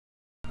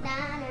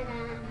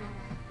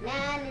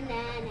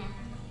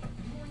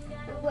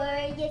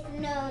yes,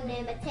 no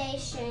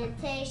limitation,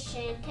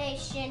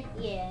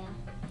 yeah.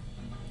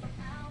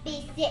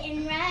 Be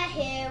sitting right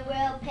here,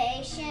 real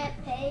patient,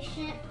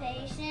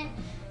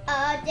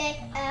 all day,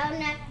 all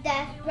night,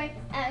 that's right,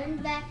 I'm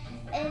back.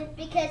 It's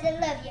because I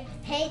love you,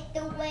 hate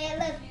the way I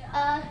love you,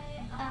 all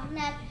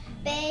night,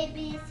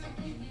 babies,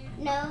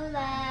 no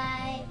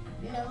lie,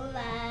 no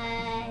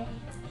lie.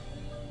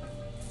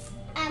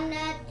 I'm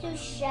not too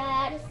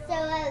shy, so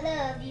I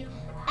love you,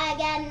 I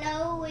got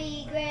no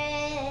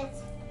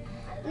regrets.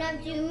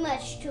 Not too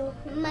much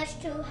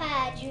to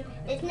hide you,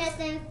 there's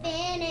nothing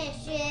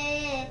finished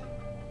yet.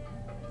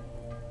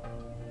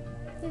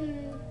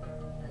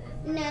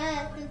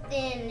 Nothing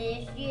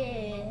finished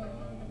yet.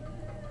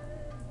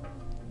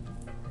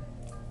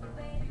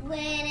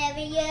 Whenever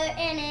you're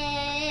in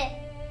it,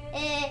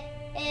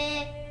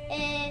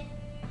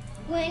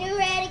 when you're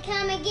ready,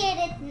 come and get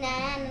it.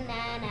 Na na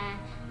na na,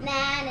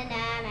 na na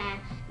na na,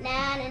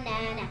 na na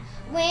na na.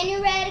 When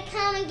you're ready,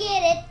 come and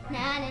get it.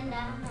 Na na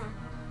na na,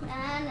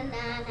 na na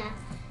na na,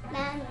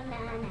 na na na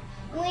na.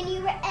 When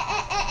you're ready,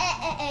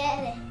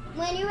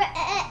 when you're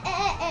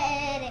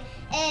ready,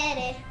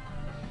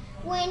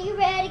 when you're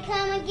ready,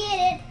 come and get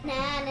it.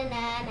 Na na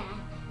na na,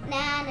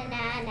 na na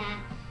na na,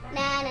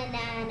 na na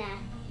na na.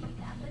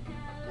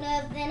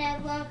 Nothing I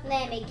won't,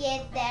 let me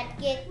get that,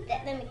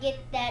 let me get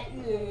that,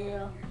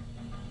 yeah.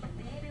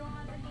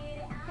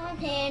 I'm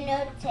here,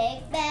 no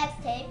take backs.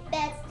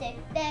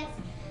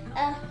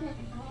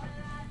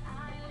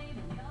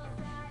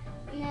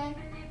 No,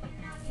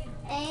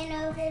 ain't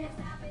no good,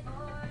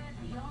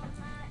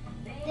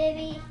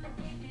 baby,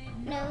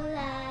 no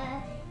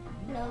lie.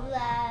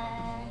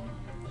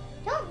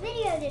 Don't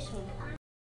video this one.